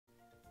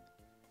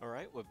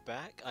Alright, we're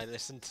back. I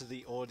listened to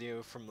the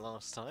audio from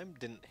last time,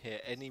 didn't hear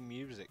any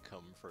music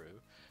come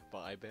through,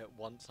 but I bet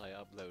once I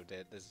upload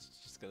it, there's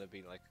just gonna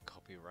be like a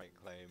copyright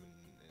claim and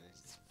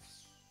it's...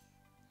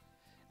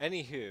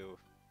 Anywho,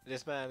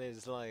 this man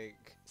is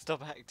like,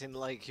 stop acting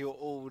like you're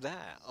all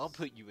that, I'll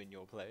put you in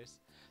your place.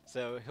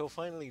 So he'll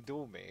finally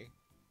duel me.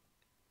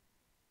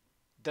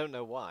 Don't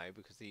know why,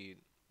 because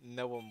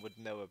no one would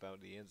know about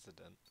the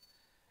incident.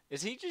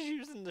 Is he just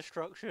using the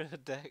structure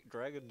of deck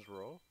Dragon's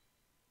Roar?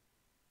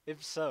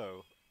 If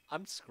so,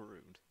 I'm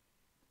screwed.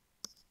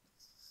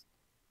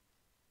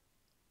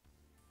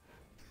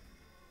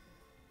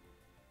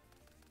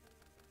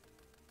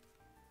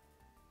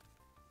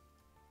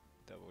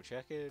 Double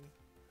checking.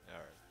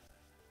 Alright.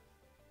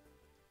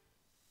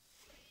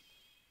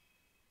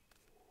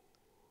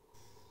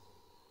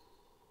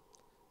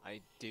 I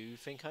do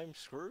think I'm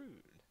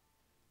screwed.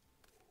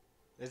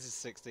 This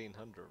is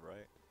 1600,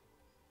 right?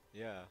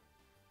 Yeah.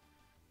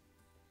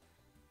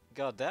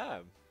 God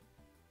damn.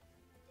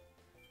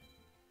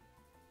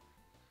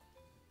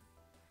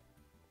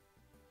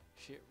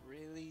 Shit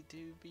really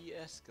do be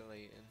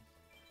escalating.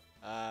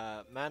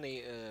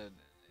 Man-Eater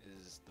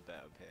is the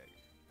better pick.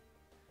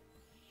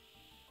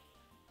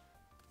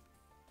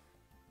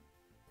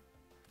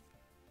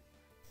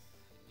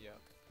 Yep,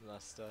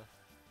 Luster.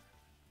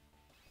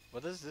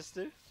 What does this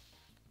do?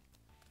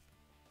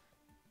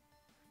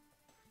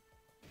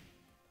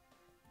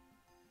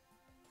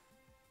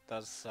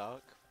 Does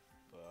suck,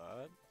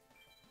 but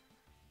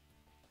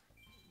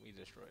we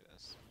destroy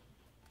this.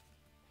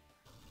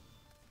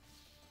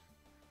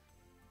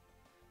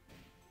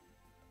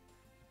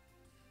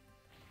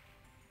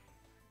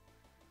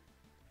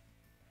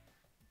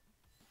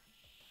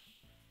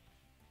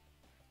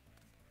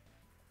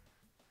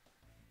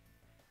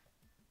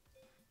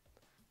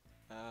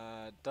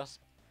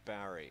 Dust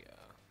Barrier.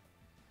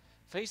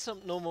 Face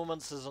up normal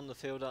monsters on the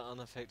field are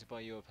unaffected by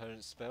your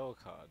opponent's spell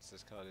cards.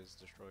 This card is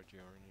destroyed to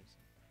your enemies.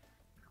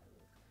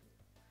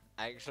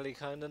 Actually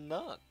kinda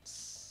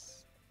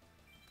nuts.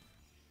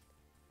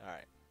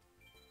 Alright.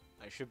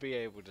 I should be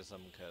able to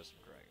summon Curse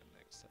of Dragon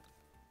next turn.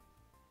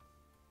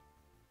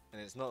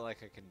 And it's not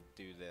like I can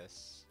do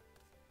this.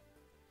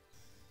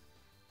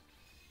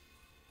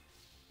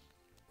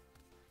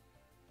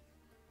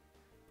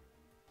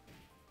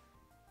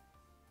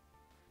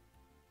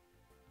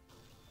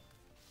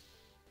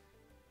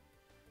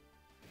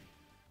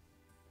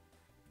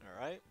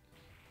 Alright.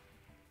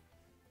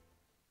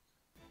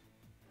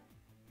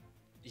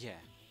 Yeah,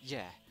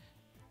 yeah.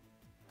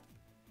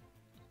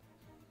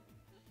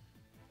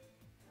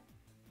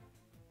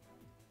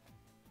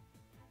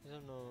 I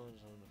don't know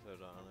what's on the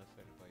field are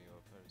unaffected by your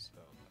opponent's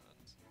spell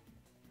cards.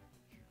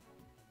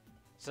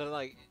 So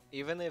like,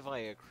 even if I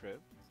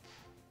equip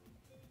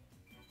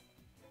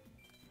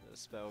the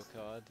spell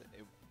card,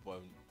 it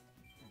won't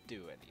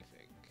do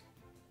anything.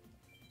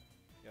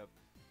 Yep.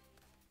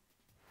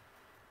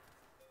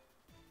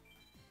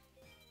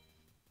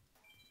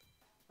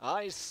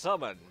 I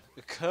summon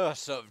the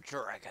Curse of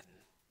Dragon.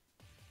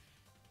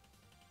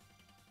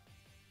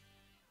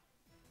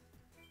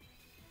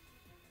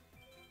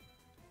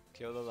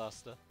 Kill the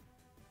Luster.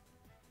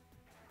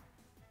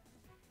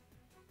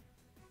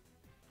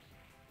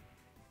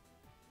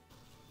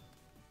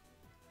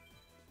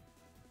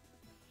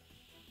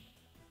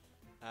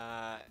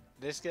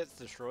 This gets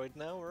destroyed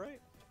now,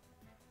 right?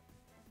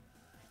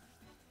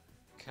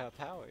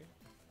 Kapowie.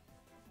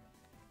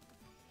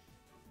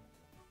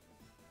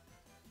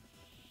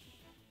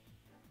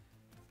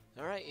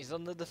 Alright, he's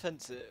on the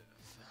defensive.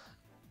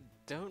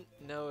 Don't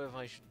know if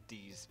I should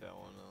D-spell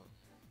or not.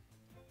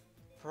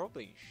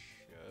 Probably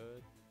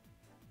should.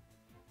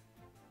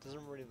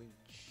 Doesn't really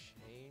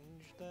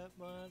change that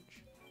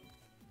much.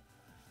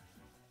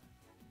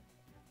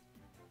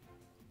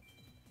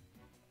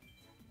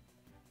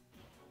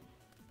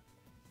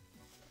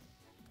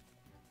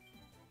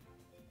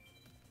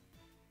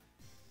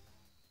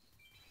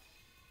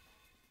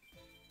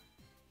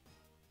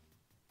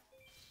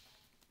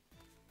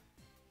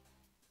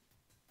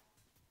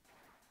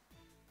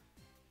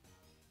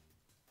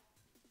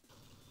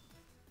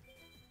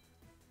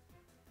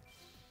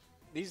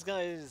 These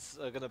guys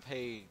are gonna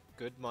pay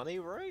good money,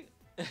 right?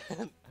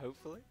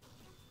 Hopefully.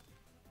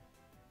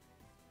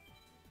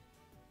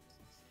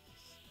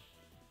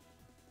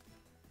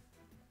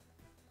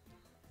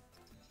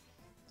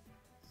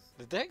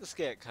 The decks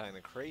get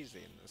kinda crazy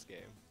in this game.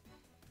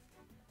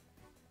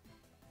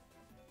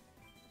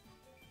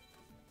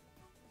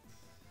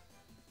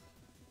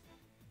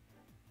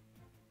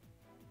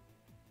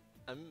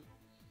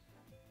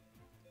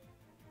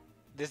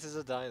 This is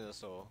a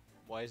dinosaur.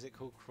 Why is it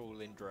called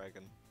Crawling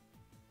Dragon?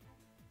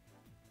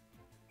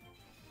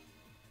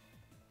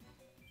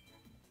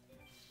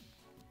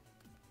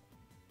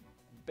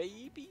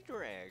 Baby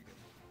dragon.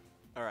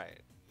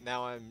 Alright,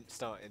 now I'm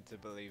starting to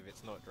believe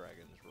it's not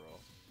Dragon's Roar.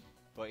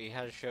 But he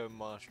has shown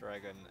Marsh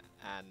Dragon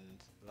and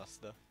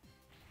Luster.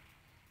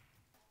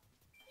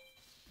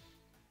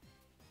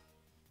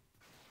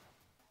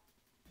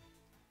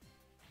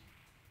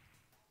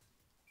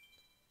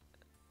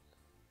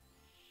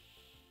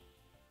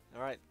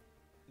 Alright,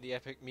 the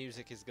epic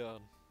music is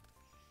gone.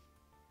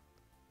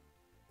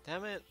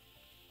 Damn it.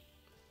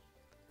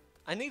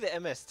 I need the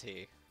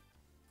MST.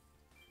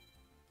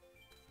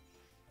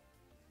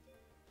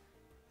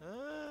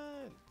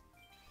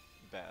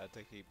 Better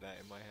to keep that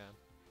in my hand.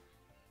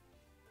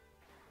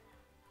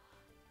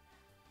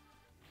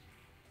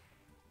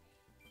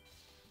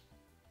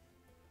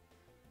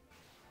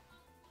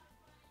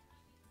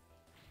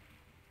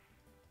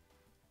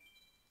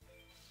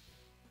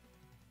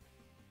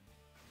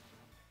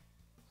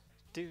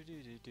 Do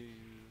do do do.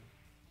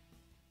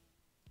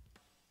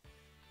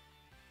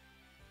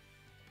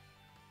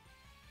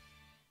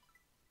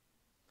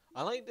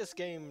 I like this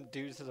game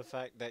due to the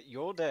fact that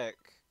your deck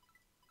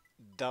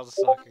does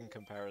suck in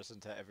comparison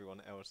to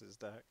everyone else's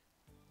deck.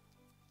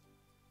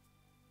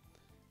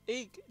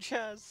 Eek,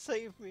 Chaz,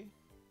 save me!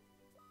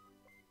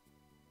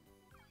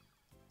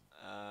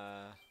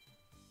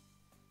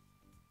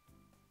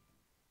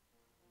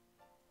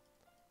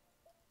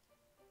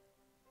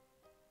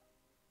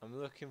 I'm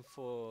looking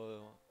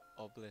for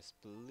Obelisk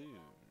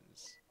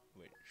Blues,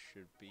 which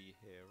should be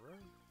hero.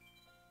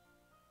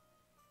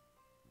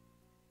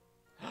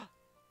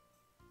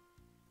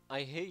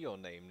 I hear your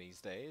name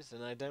these days,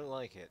 and I don't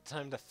like it.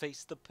 Time to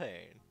face the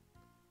pain.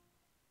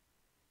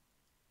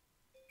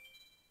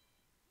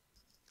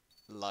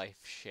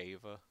 Life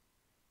Shaver.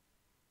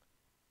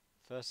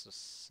 First or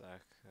second?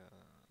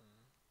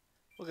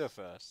 We'll go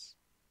first.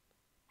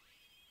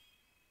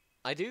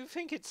 I do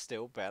think it's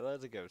still better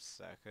to go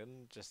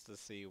second, just to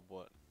see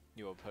what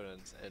your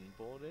opponent's end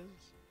board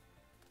is.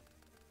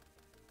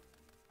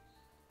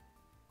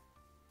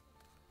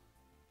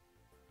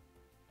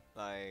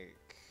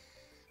 Like,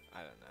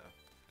 I don't know.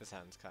 This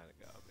hand's kind of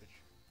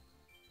garbage.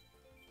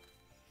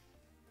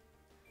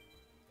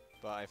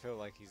 But I feel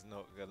like he's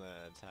not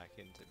gonna attack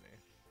into me.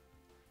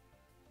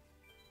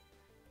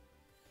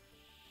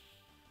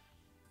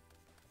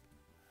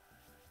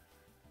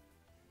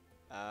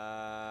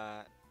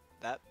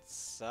 That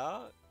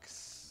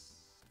sucks.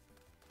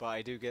 But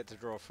I do get to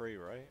draw 3,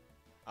 right?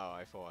 Oh,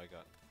 I thought I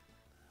got...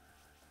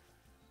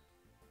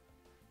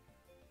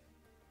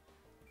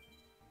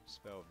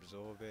 Spell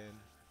Absorbing.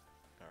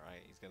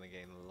 Alright, he's gonna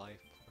gain a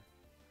life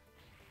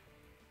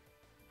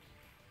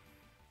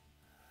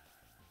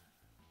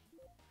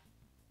point.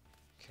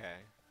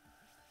 Okay.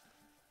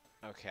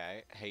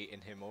 Okay, hating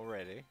him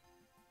already.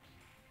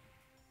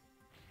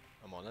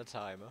 I'm on a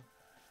timer.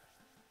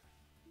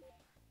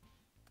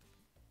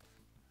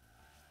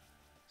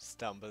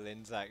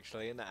 Stumbling's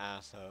actually an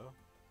asshole.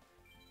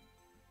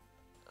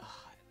 Ugh,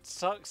 it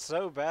sucks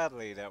so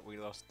badly that we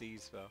lost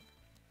D-Spell.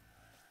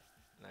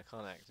 And I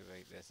can't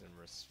activate this in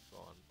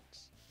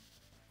response.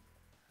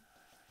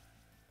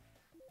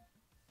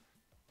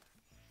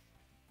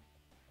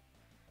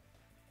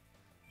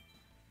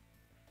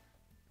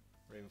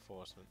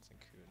 Reinforcements and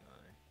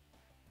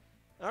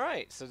kunai.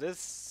 Alright, so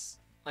this...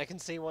 I can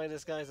see why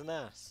this guy's an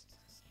ass.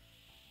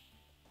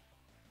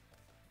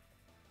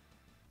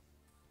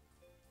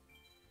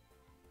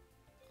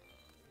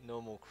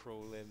 Normal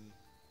crawling.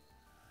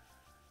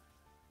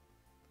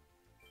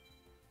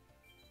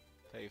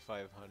 Pay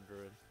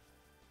 500.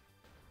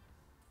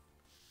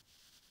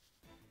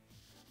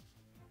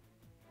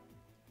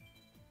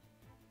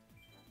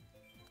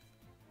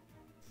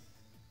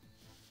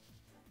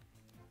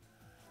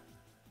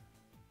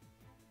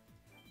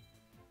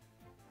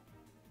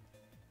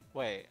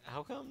 Wait,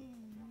 how come?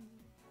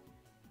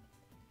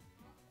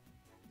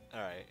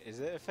 Alright, is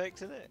it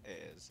affecting it?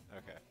 It is.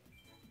 Okay.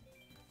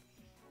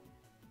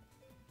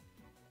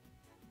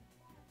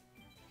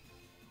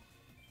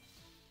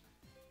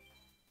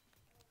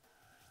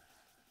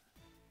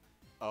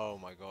 Oh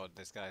my god,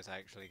 this guy's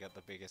actually got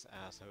the biggest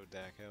asshole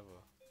deck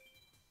ever.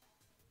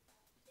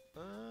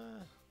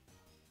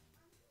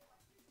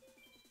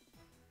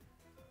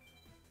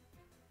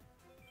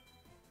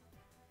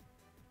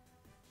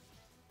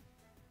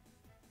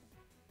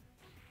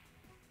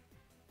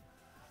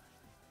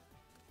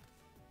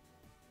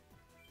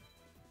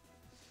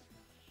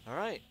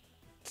 Alright.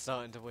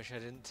 Starting to wish I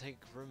didn't take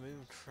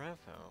Remove Trap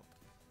out.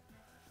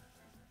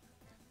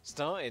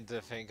 Starting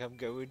to think I'm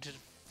going to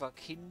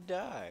fucking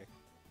die.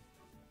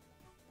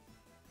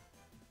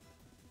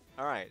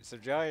 Alright, so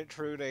Giant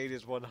Trunade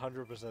is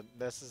 100%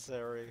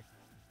 necessary.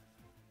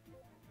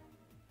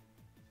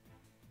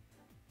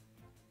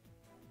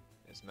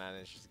 This man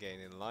is just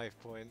gaining life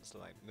points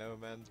like no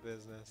man's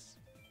business.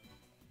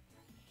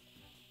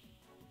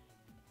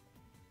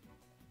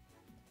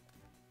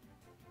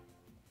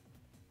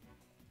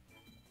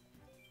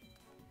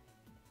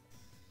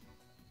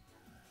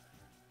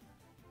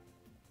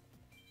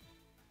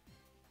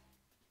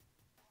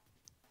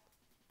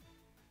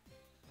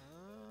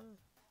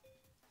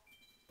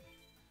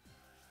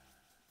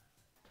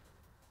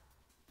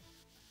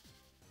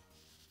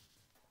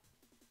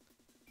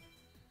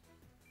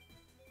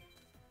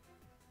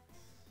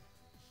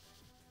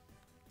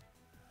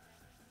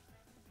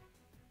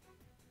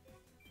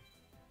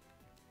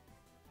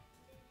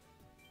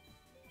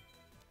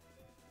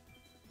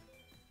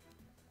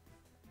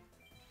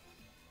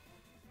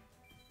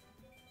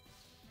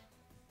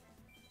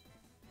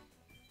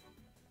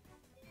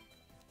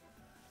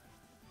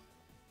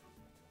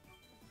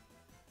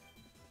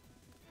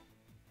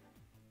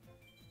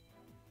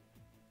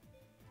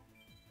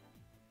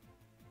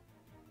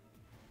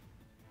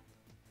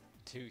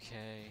 2k.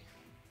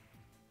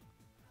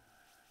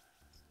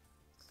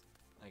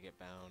 I get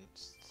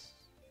bounced.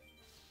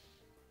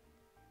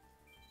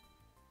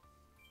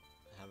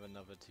 Have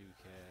another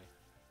 2k.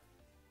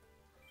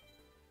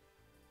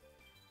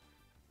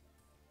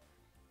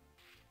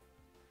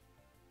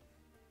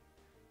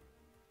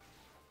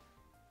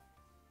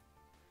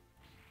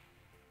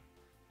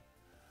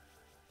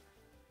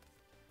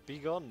 Be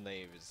gone,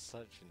 Knave is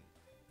such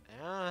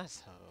an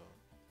asshole.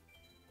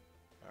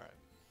 Alright.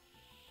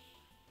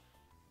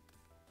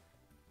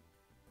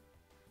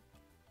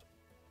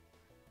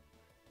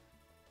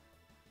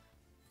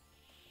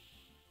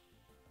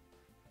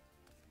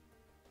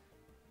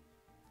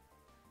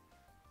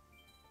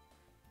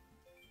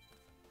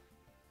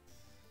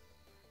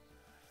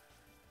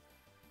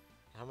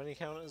 How many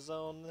counters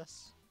are on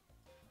this?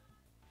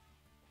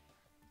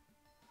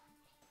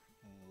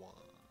 1.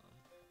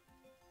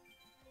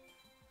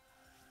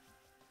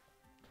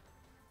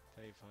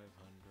 Pay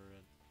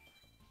 500.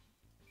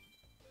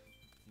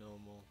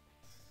 Normal.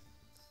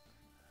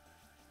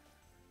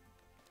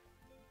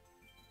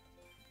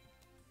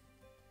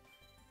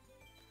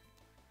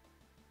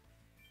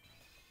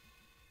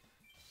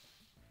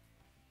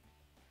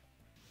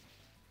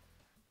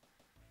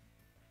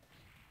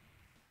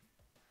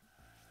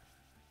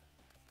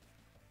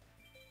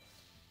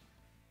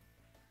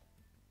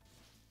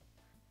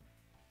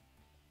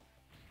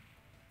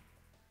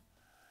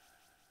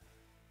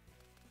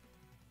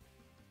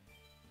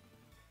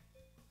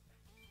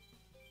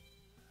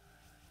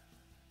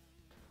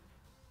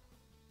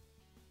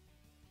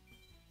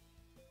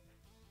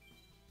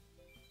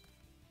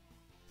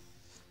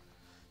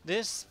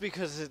 This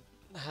because it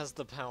has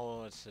the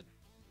power to,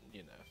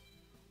 you know,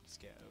 just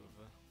get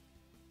over.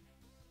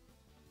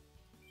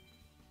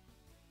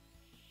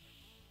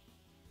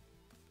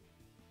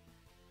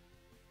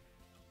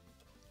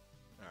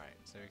 Alright,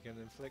 so we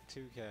can inflict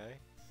 2k.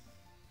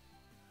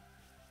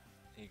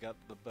 You got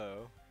the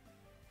bow.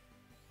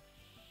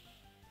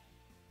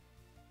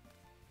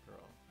 Draw.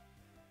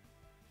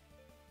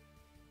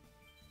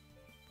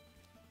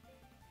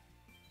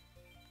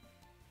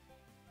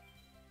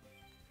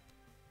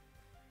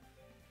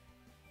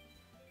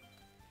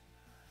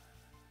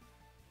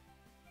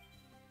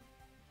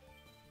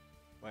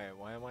 Wait,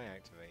 why am I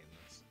activating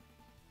this?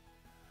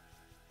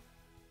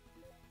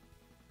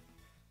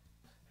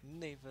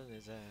 Nathan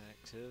is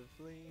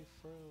actively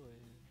throwing.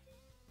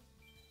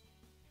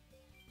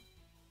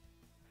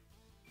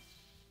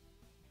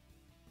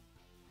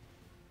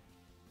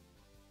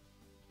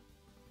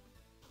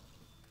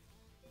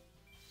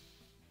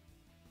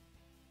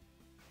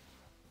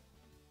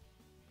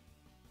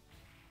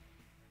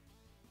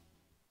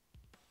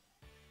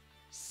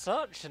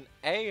 Such an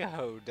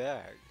a-ho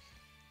deck.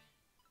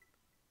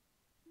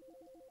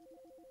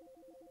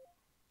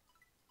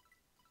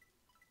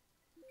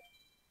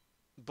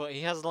 But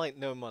he has like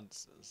no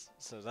monsters,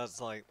 so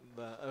that's like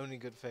the only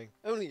good thing.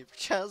 Only if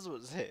Chaz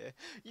was here,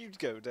 you'd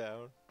go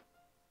down.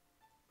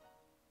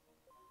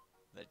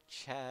 The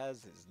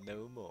Chaz is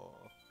no more.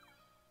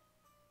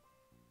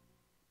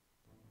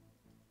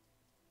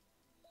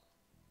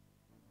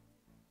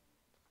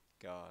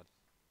 God.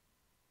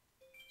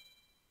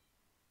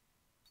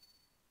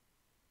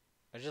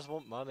 I just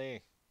want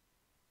money.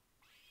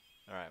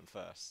 Alright, I'm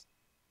first.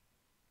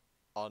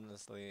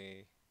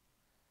 Honestly.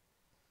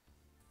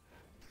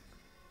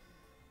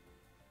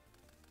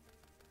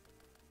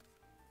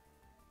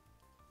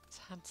 This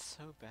hand's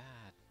so bad.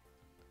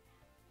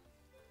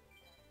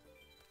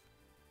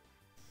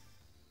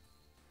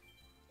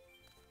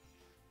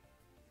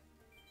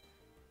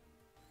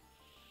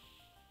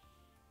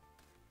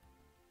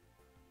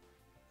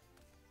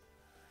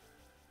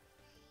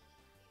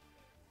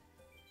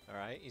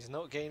 Alright, he's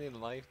not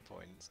gaining life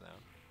points now.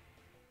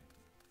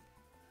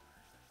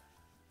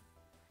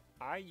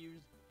 I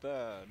use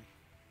burn.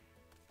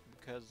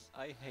 Because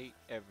I hate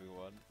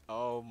everyone.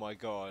 Oh my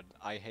god,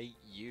 I hate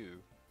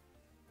you.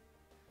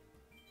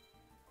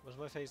 Was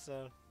my face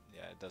down?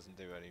 Yeah, it doesn't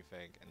do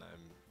anything, and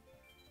I'm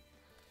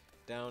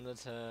down a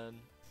turn.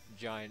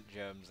 Giant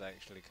Germ's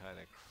actually kind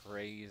of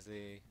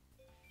crazy.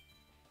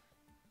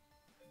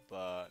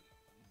 But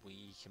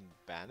we can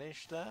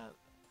banish that,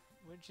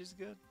 which is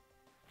good.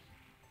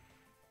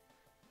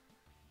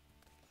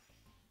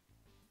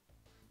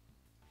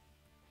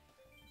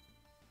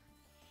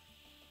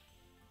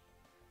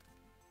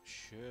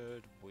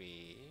 Should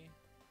we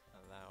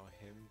allow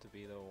him to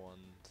be the one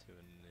to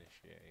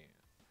initiate?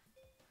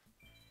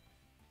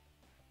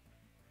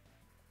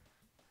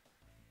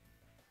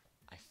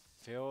 I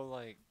feel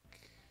like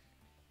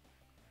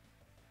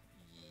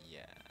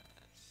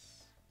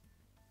yes.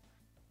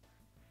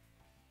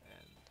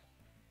 And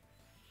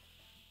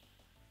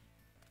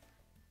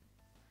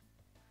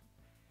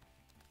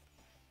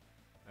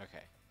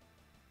okay.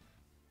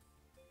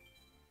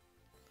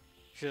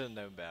 Should have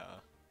known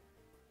better.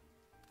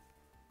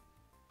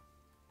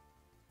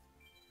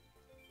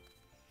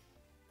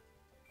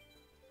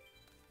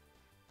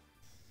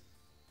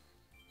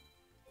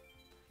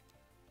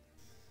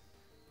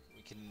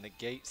 We can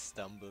negate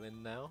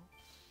stumbling now,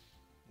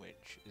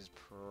 which is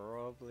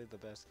probably the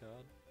best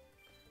card.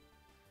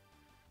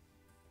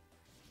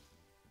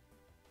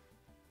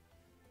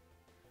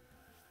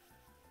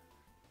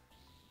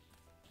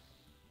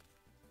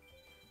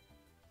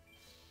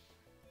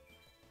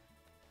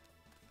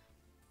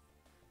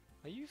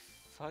 Are you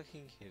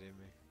fucking kidding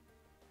me?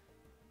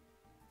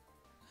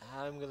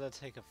 I'm gonna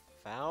take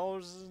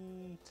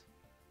 1,000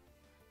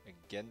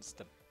 against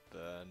the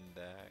burn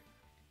deck.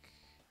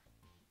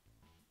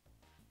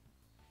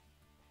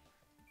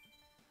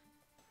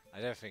 I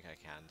don't think I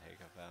can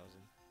take 1,000.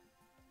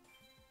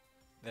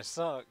 This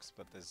sucks,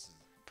 but this is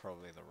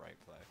probably the right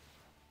play.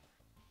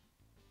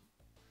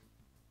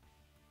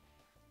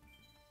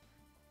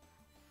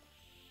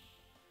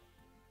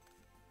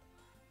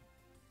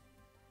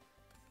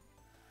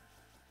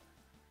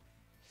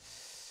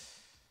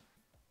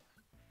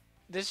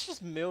 This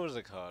just mills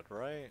a card,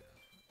 right?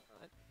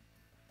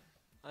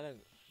 I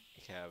don't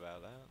care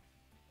about that.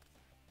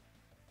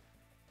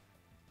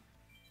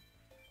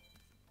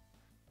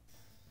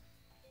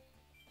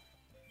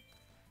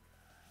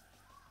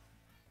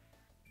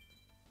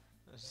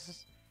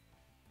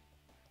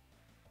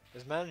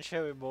 This man's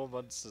showing more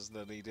monsters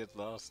than he did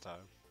last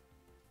time.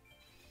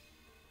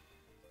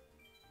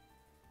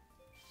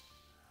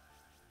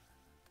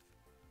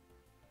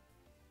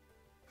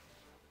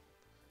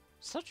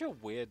 Such a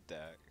weird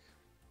deck.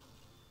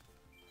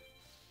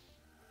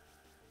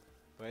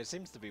 But it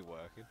seems to be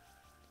working.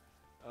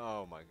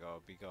 Oh my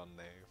god, be gone,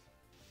 Knave.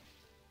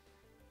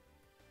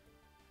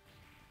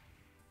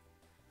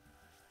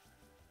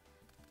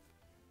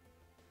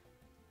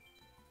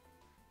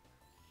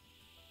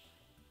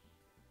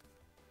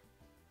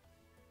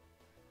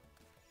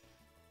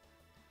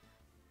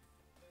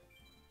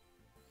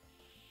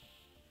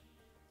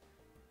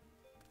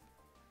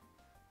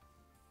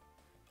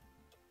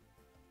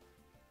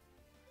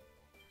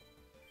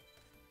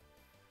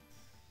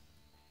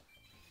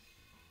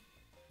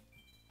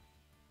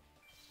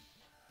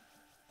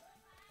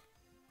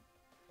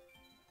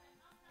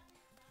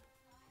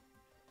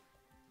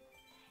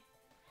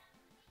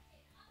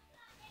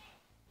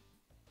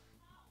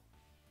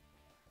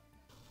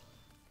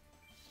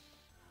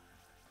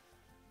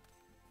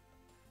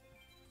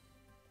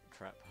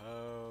 Trap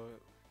Ho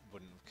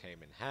wouldn't have came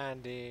in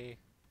handy.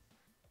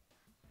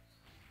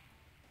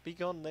 Be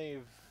gone,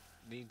 Knave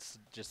needs to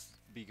just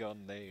be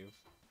gone, Knave.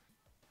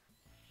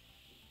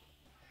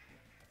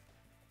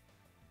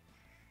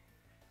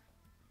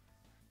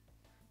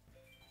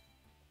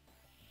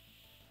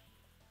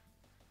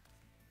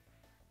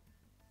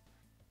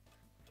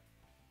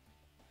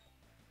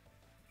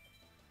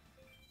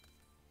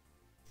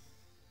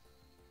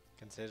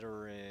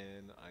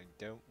 Considering I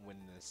don't win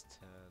this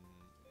turn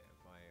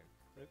if I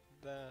equip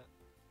that,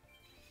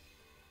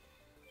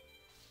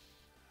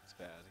 it's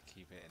better to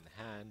keep it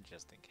in hand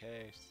just in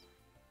case.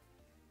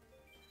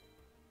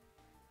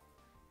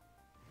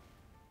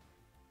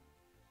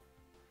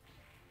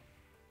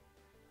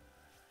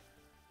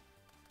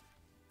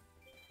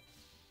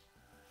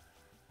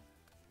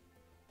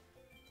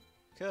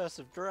 Curse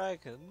of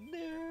Dragon,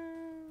 no!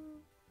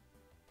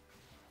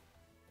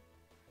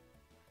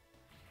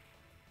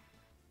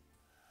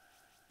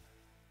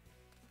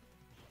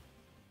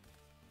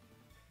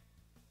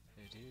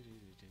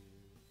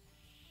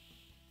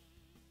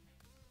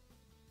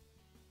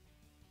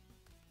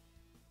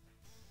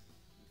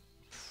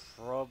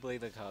 Probably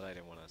the card I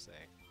didn't want to say.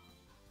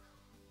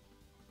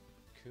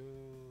 Kunai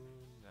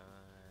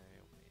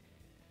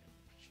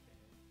Witch.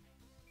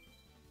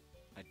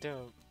 I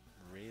don't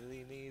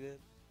really need it.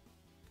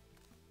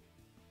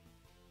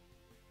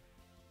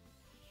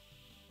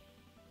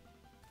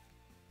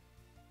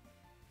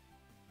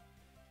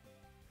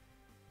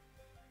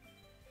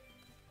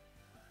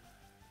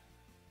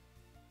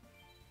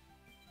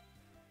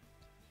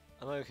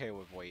 I'm okay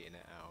with waiting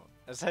it out.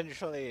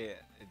 Essentially,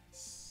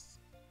 it's...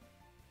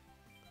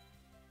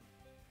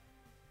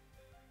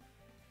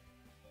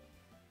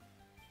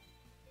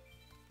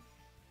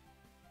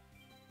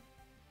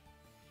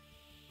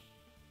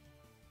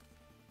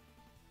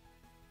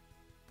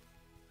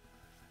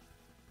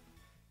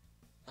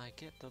 I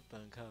get the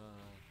burn card.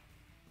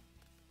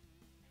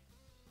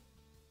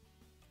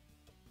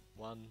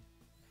 1.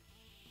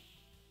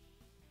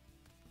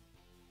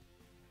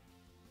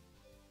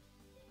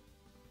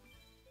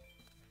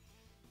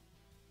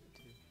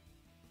 2.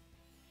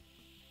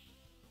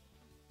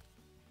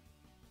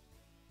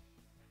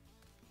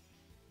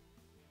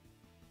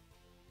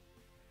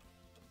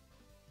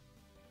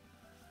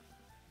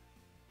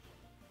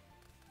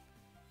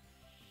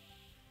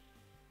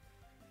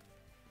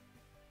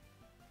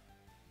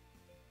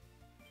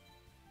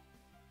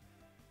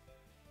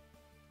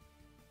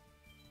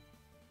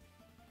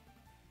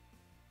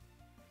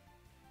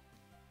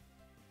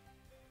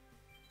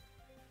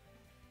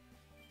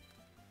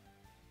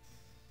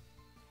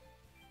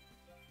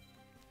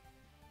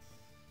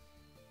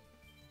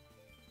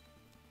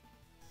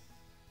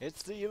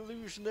 It's the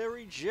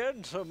illusionary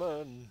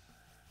gentleman!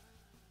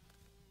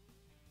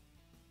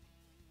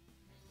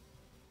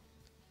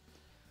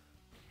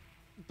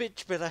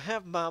 Bitch better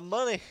have my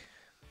money!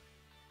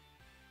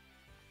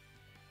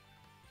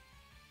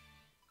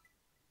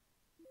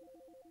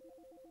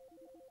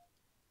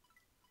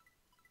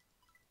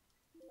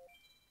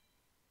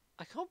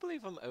 I can't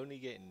believe I'm only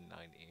getting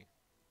 90.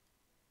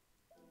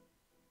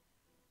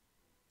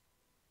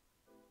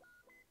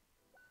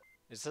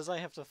 It says I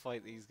have to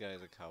fight these guys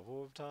a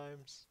couple of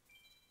times.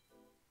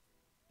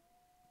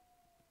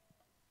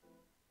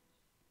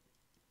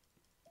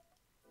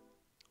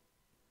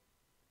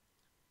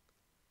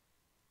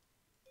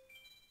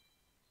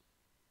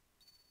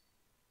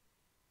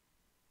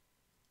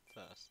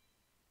 First.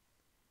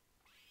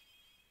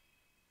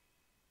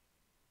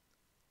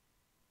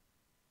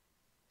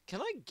 Can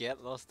I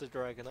get Lost the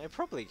Dragon? I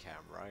probably can,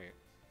 right?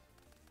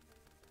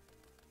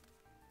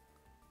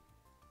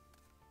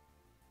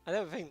 I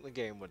don't think the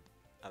game would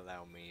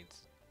allow me to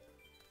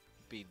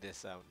be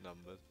this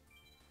outnumbered.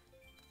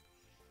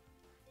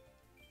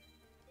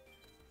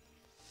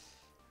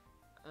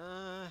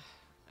 I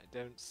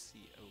don't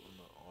see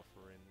Ultimate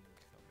Offering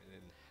coming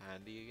in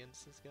handy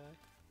against this guy.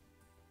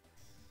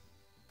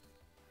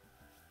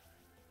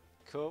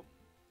 Cool.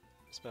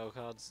 Spell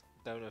cards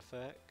don't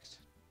affect.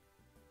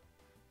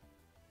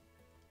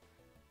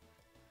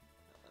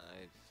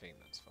 I think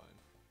that's fine.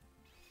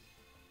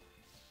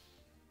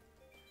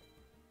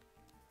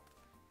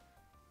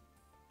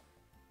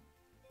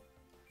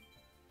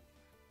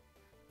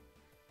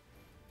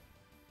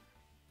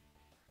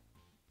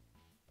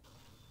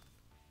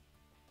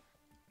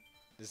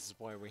 This is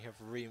why we have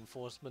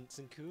reinforcements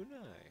in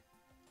Kunai.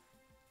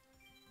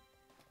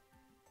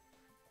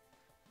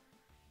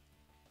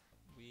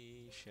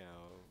 We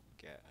shall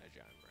get a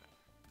giant rat.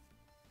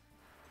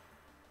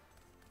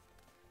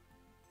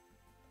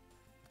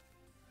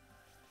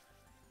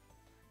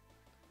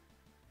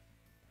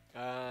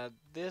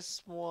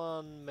 This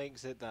one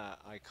makes it that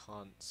I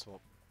can't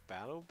swap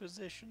battle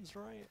positions,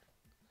 right?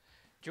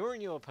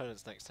 During your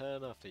opponent's next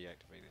turn, after you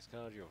activate this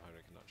card, your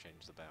opponent cannot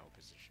change the battle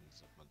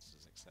positions of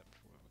monsters except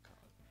with a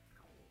card.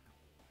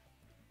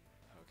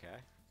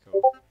 Okay,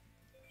 cool.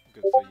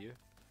 Good for you.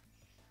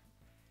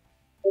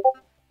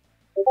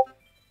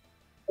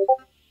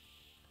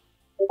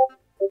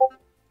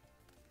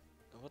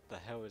 What the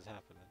hell is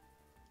happening?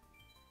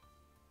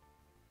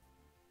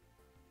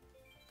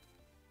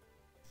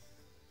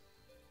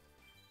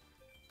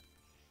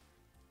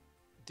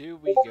 Do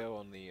we go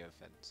on the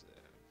offensive?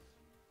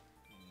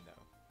 No.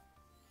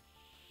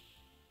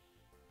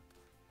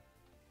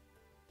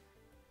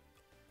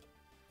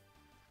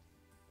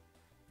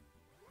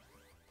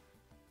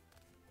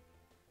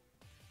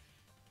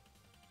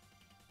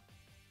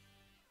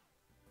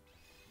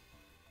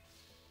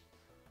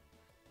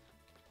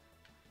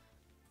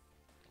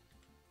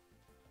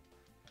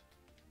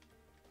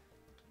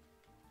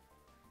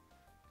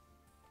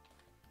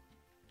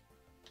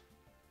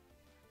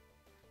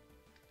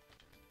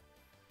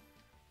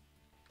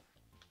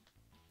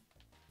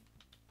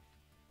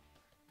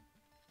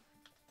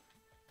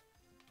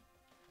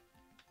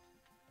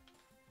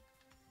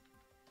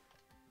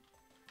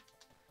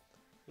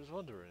 I was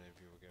wondering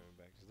if you were going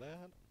back to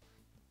that.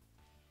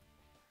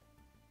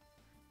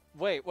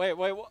 Wait,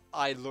 what?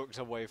 I looked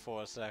away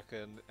for a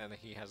second and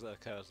he has a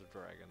Curse of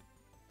Dragon.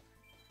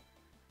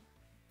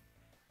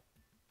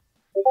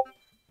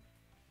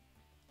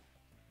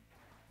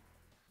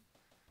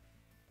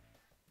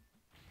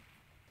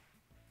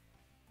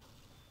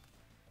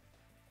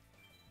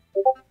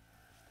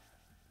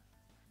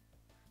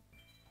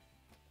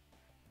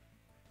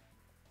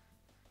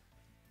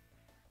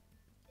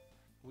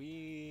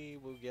 We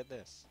will get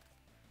this.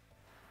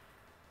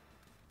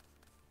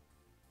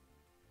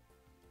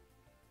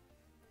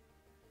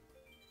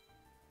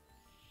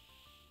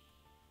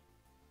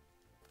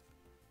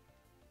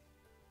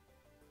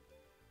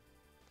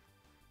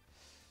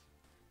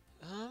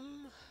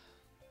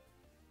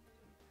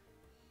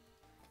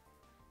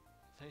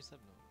 Face up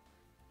no.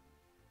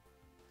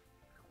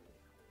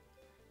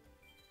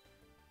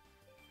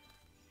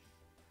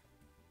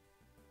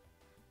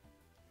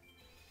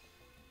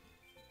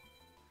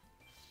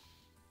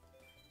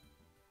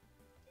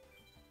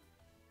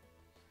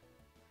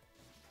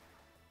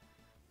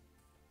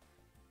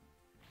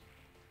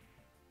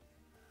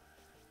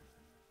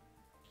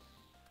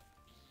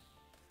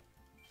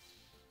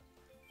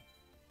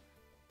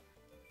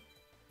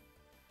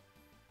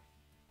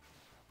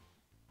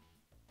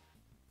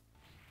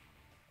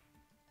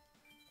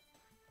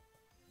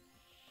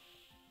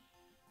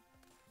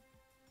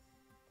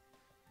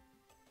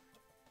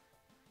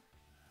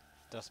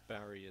 Dust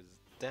barriers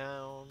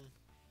down.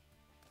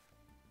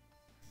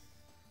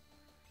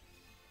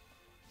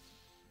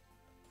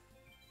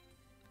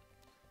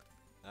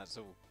 That's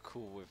all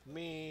cool with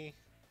me.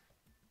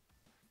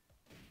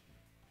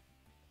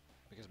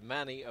 Because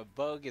Manny, a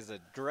bug is a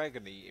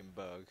dragon eating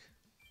bug.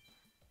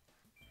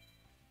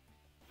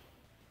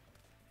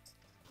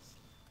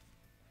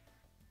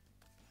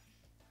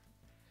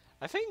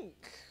 I think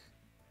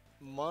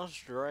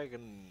Marsh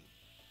Dragon,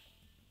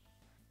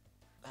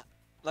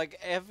 like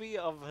every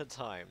other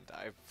time that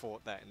I've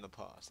fought that in the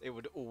past, it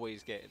would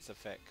always get its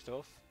effect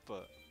off,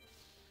 but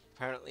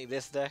apparently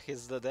this deck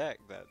is the deck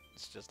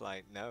that's just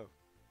like, no.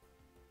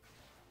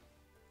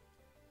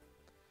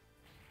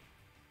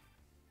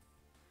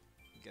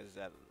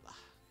 Gazelle.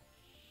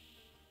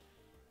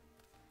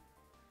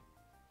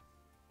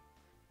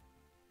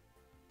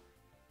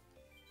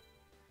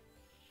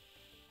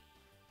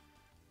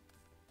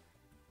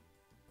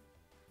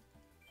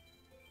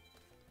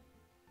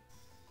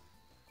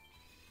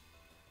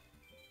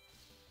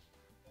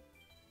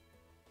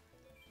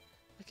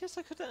 guess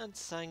I could add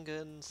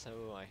Sangan,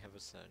 so I have a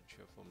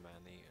searcher for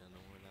Manny and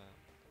all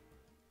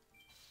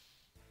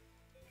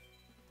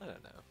that. I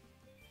don't know.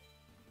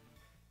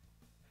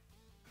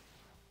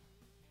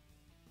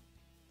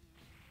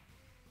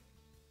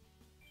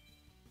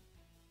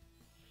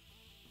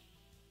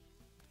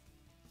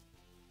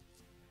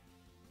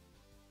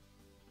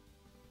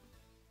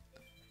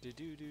 Do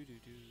do do do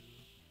do.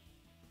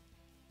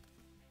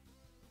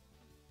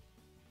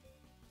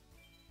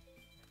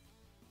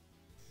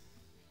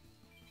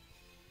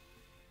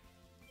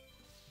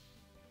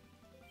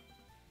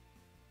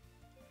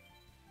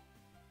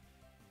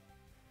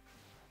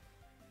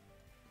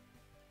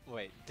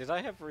 Wait, did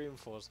I have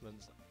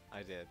reinforcements?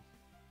 I did.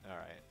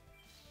 Alright.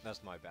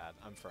 That's my bad.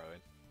 I'm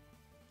throwing.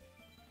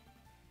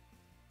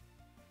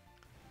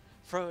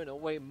 Throwing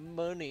away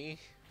money!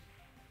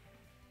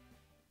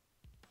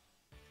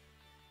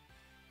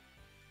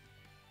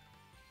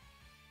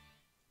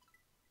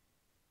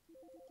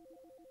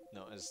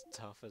 Not as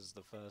tough as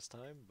the first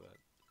time, but...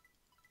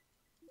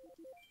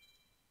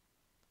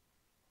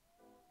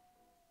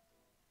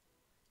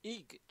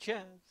 Eek!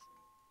 Chaz!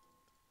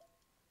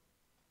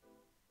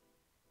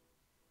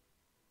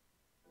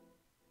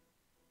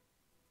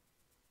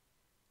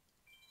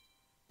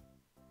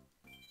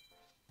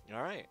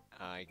 Alright,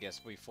 I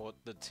guess we fought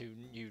the two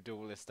new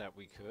duelists that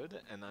we could,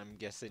 and I'm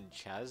guessing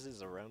Chaz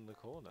is around the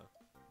corner.